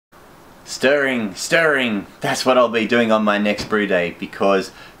Stirring, stirring, that's what I'll be doing on my next brew day,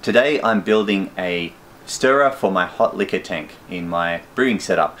 because today I'm building a stirrer for my hot liquor tank in my brewing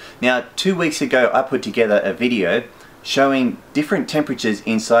setup. Now 2 weeks ago I put together a video showing different temperatures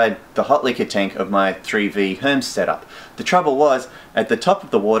inside the hot liquor tank of my 3V Herms setup. The trouble was, at the top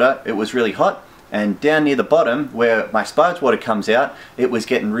of the water it was really hot, and down near the bottom where my sparge water comes out it was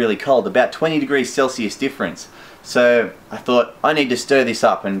getting really cold, about 20 degrees Celsius difference. So I thought I need to stir this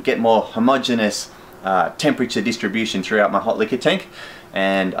up and get more homogeneous temperature distribution throughout my hot liquor tank,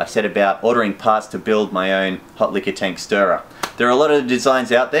 and I set about ordering parts to build my own hot liquor tank stirrer. There are a lot of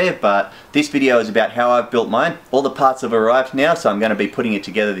designs out there, but this video is about how I've built mine. All the parts have arrived now, so I'm going to be putting it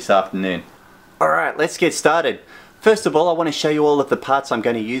together this afternoon. Alright, let's get started. First of all, I want to show you all of the parts I'm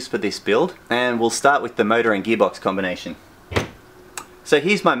going to use for this build, and we'll start with the motor and gearbox combination. So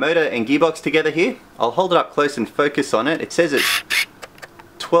here's my motor and gearbox together here. I'll hold it up close and focus on it. It says it's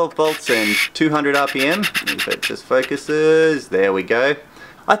 12 volts and 200 RPM. If it just focuses, there we go.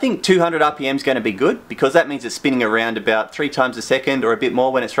 I think 200 RPM is going to be good, because that means it's spinning around about 3 times a second or a bit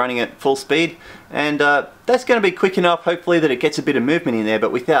more when it's running at full speed, and that's going to be quick enough hopefully that it gets a bit of movement in there,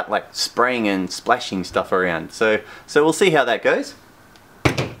 but without like spraying and splashing stuff around. So we'll see how that goes.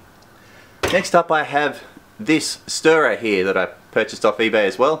 Next up I have this stirrer here that I purchased off eBay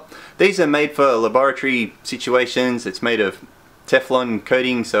as well. These are made for laboratory situations. It's made of Teflon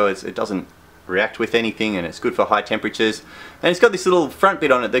coating, so it doesn't react with anything, and it's good for high temperatures, and it's got this little front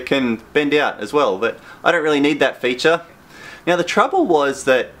bit on it that can bend out as well, but I don't really need that feature. Now the trouble was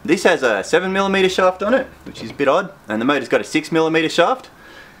that this has a 7mm shaft on it, which is a bit odd, and the motor's got a 6mm shaft,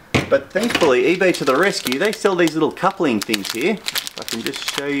 but thankfully eBay to the rescue. They sell these little coupling things here. If I can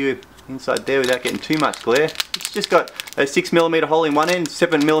just show you inside there without getting too much glare. It's just got a 6mm hole in one end,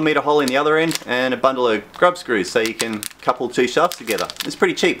 7mm hole in the other end, and a bundle of grub screws so you can couple two shafts together. It's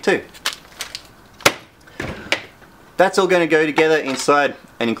pretty cheap too. That's all going to go together inside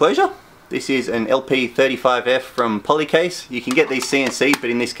an enclosure. This is an LP35F from Polycase. You can get these CNC, but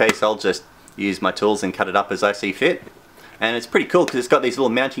in this case I'll just use my tools and cut it up as I see fit. And it's pretty cool because it's got these little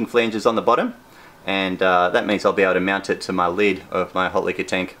mounting flanges on the bottom, and that means I'll be able to mount it to my lid of my hot liquor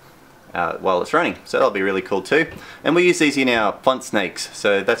tank while it's running, so that'll be really cool too. And we use these in our font snakes,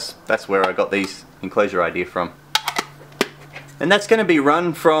 so that's where I got these enclosure idea from. And that's going to be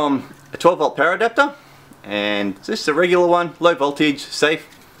run from a 12 volt power adapter, and just a regular one, low voltage, safe,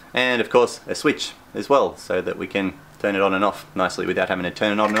 and of course a switch as well, so that we can turn it on and off nicely without having to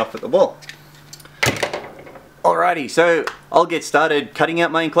turn it on and off at the wall. Alrighty, so I'll get started cutting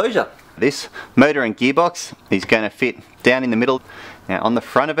out my enclosure. This motor and gearbox is going to fit down in the middle. Now on the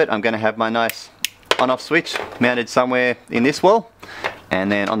front of it I'm going to have my nice on-off switch mounted somewhere in this wall,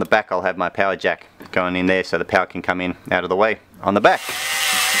 and then on the back I'll have my power jack going in there so the power can come in out of the way on the back.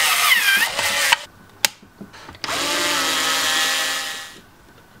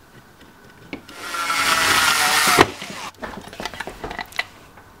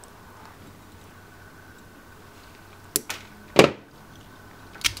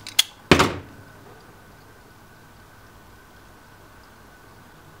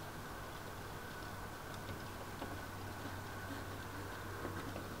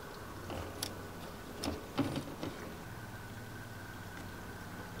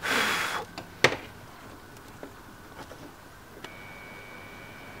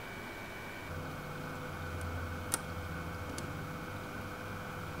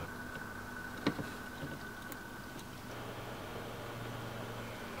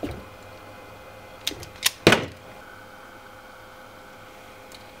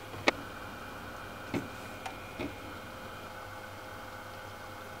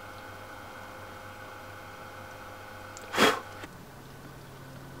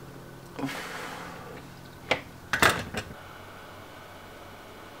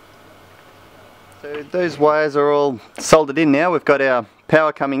 So those wires are all soldered in now. We've got our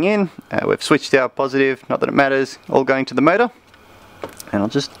power coming in, we've switched our positive, not that it matters, all going to the motor. And I'll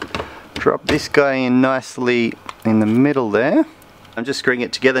just drop this guy in nicely in the middle there. I'm just screwing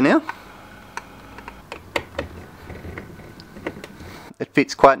it together now. It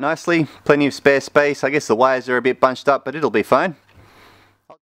fits quite nicely, plenty of spare space. I guess the wires are a bit bunched up, but it'll be fine.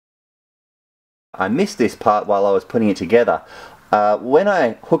 I missed this part while I was putting it together. When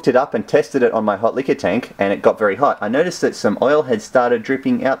I hooked it up and tested it on my hot liquor tank and it got very hot, I noticed that some oil had started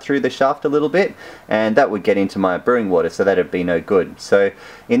dripping out through the shaft a little bit, and that would get into my brewing water, so that'd be no good. So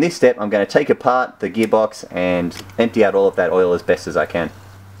in this step I'm going to take apart the gearbox and empty out all of that oil as best as I can.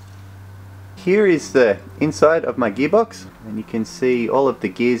 Here is the inside of my gearbox, and you can see all of the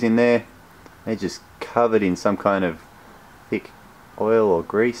gears in there. They're just covered in some kind of thick oil or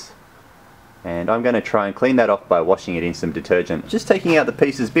grease. And I'm going to try and clean that off by washing it in some detergent. Just taking out the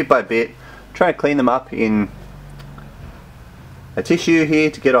pieces bit by bit, try to clean them up in a tissue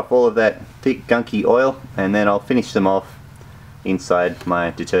here to get off all of that thick gunky oil, and then I'll finish them off inside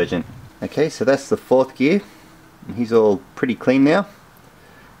my detergent. Okay, so that's the fourth gear. He's all pretty clean now.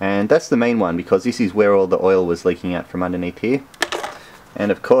 And that's the main one because this is where all the oil was leaking out from underneath here.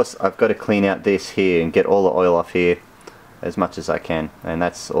 And of course I've got to clean out this here and get all the oil off here as much as I can. And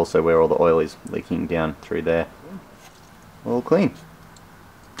that's also where all the oil is leaking down through there. All clean.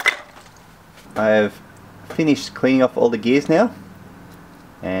 I've finished cleaning off all the gears now.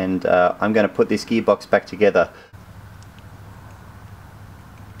 And I'm going to put this gearbox back together.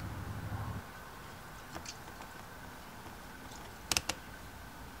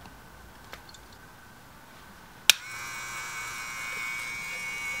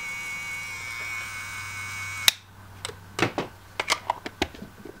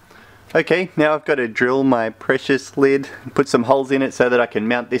 Okay, now I've got to drill my precious lid, put some holes in it so that I can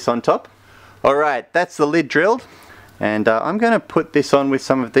mount this on top. Alright, that's the lid drilled, and I'm going to put this on with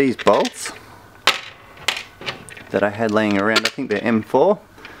some of these bolts that I had laying around. I think they're M4,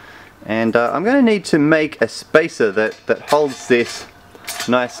 and I'm going to need to make a spacer that holds this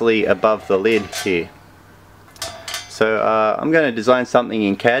nicely above the lid here. So I'm going to design something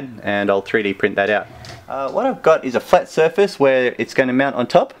in CAD and I'll 3D print that out. What I've got is a flat surface where it's going to mount on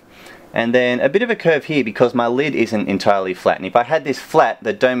top. And then a bit of a curve here because my lid isn't entirely flat, and if I had this flat,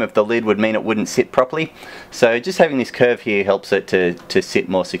 the dome of the lid would mean it wouldn't sit properly. So just having this curve here helps it to sit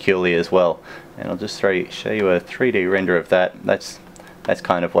more securely as well. And I'll just show you a 3D render of that. That's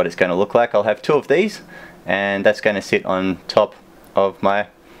kind of what it's going to look like. I'll have two of these, and that's going to sit on top of my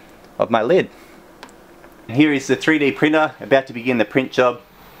lid. Here is the 3D printer about to begin the print job.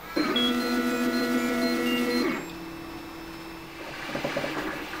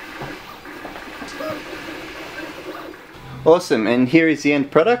 Awesome, and here is the end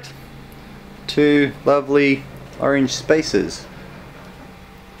product. Two lovely orange spacers.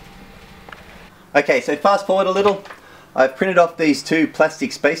 Okay, so fast forward a little. I've printed off these two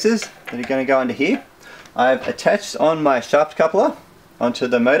plastic spacers that are going to go under here. I've attached on my shaft coupler onto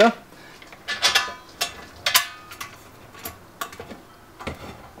the motor.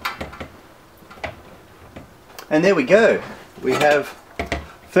 And there we go. We have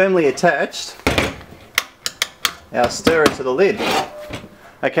firmly attached our stirrer to the lid.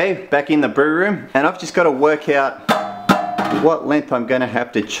 Okay, back in the brew room, and I've just got to work out what length I'm going to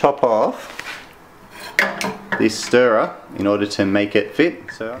have to chop off this stirrer in order to make it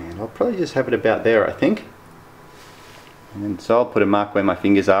fit. And I'll probably just have it about there, I think. And so I'll put a mark where my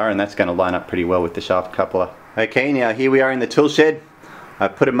fingers are, and that's going to line up pretty well with the shaft coupler. Okay, now here we are in the tool shed.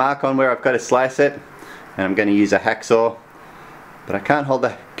 I've put a mark on where I've got to slice it, and I'm going to use a hacksaw. But I can't hold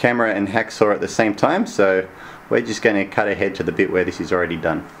the camera and hacksaw at the same time, so we're just going to cut ahead to the bit where this is already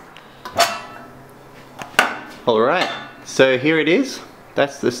done. Alright, so here it is.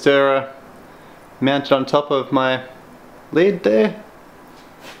 That's the stirrer mounted on top of my lid there.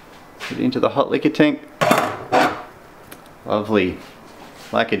 Put it into the hot liquor tank. Lovely,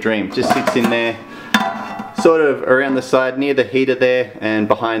 like a dream. Just sits in there, sort of around the side near the heater there and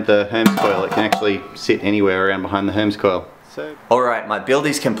behind the Hermes coil. It can actually sit anywhere around behind the Hermes coil. Alright, my build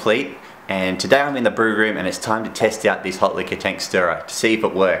is complete. And today I'm in the brew room and it's time to test out this hot liquor tank stirrer to see if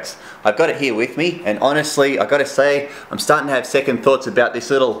it works. I've got it here with me, and honestly I've got to say I'm starting to have second thoughts about this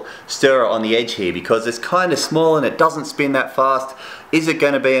little stirrer on the edge here because it's kind of small and it doesn't spin that fast. Is it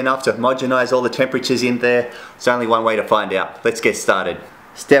going to be enough to homogenize all the temperatures in there? There's only one way to find out. Let's get started.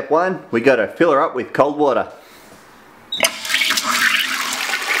 Step one, we got to fill her up with cold water.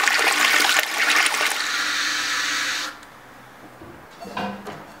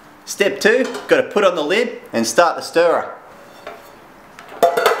 Step two, got to put on the lid and start the stirrer.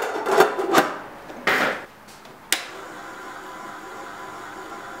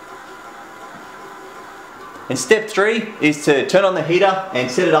 And step three is to turn on the heater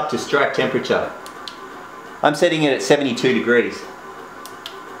and set it up to strike temperature. I'm setting it at 72 degrees.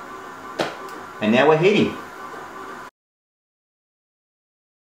 And now we're heating.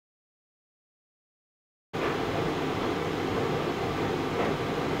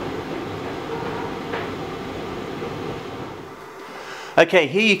 Okay,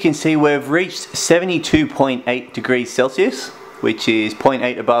 here you can see we've reached 72.8 degrees Celsius, which is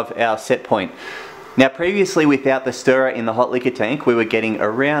 0.8 above our set point. Now previously without the stirrer in the hot liquor tank we were getting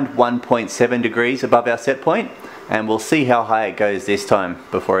around 1.7 degrees above our set point, and we'll see how high it goes this time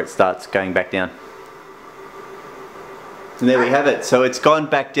before it starts going back down. And there we have it. So it's gone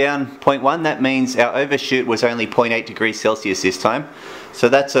back down 0.1. That means our overshoot was only 0.8 degrees Celsius this time. So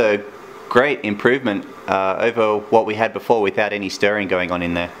that's a great improvement over what we had before without any stirring going on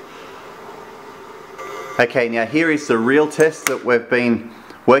in there. Okay, now here is the real test that we've been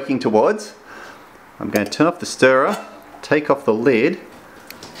working towards. I'm going to turn off the stirrer, take off the lid,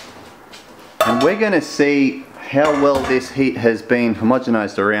 and we're going to see how well this heat has been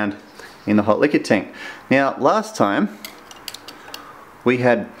homogenized around in the hot liquor tank. Now last time we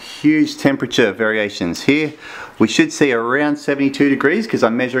had huge temperature variations. Here we should see around 72 degrees because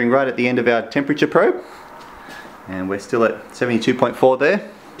I'm measuring right at the end of our temperature probe, and we're still at 72.4 there.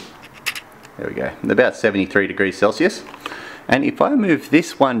 There we go, about 73 degrees Celsius. And if I move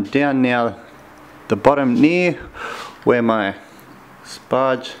this one down now, the bottom near where my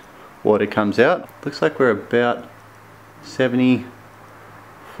sparge water comes out, looks like we're about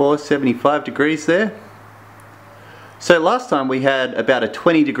 74, 75 degrees there. So last time we had about a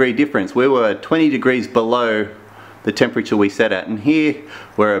 20 degree difference. We were 20 degrees below the temperature we set at, and here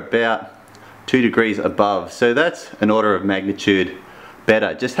we're about 2 degrees above. So that's an order of magnitude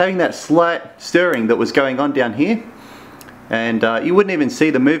better. Just having that slight stirring that was going on down here, and you wouldn't even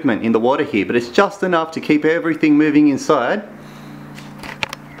see the movement in the water here, but it's just enough to keep everything moving inside,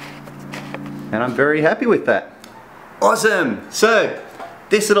 and I'm very happy with that. Awesome! So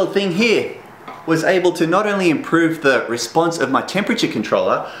this little thing here was able to not only improve the response of my temperature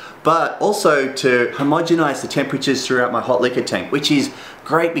controller, but also to homogenize the temperatures throughout my hot liquor tank, which is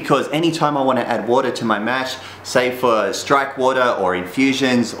great because anytime I want to add water to my mash, say for strike water or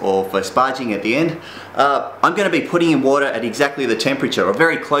infusions or for sparging at the end, I'm going to be putting in water at exactly the temperature or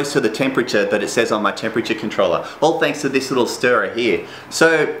very close to the temperature that it says on my temperature controller, all thanks to this little stirrer here.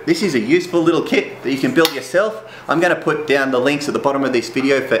 So this is a useful little kit that you can build yourself. I'm going to put down the links at the bottom of this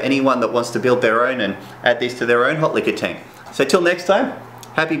video for anyone that wants to build their own and add this to their own hot liquor tank. So till next time,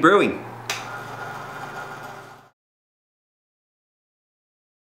 happy brewing!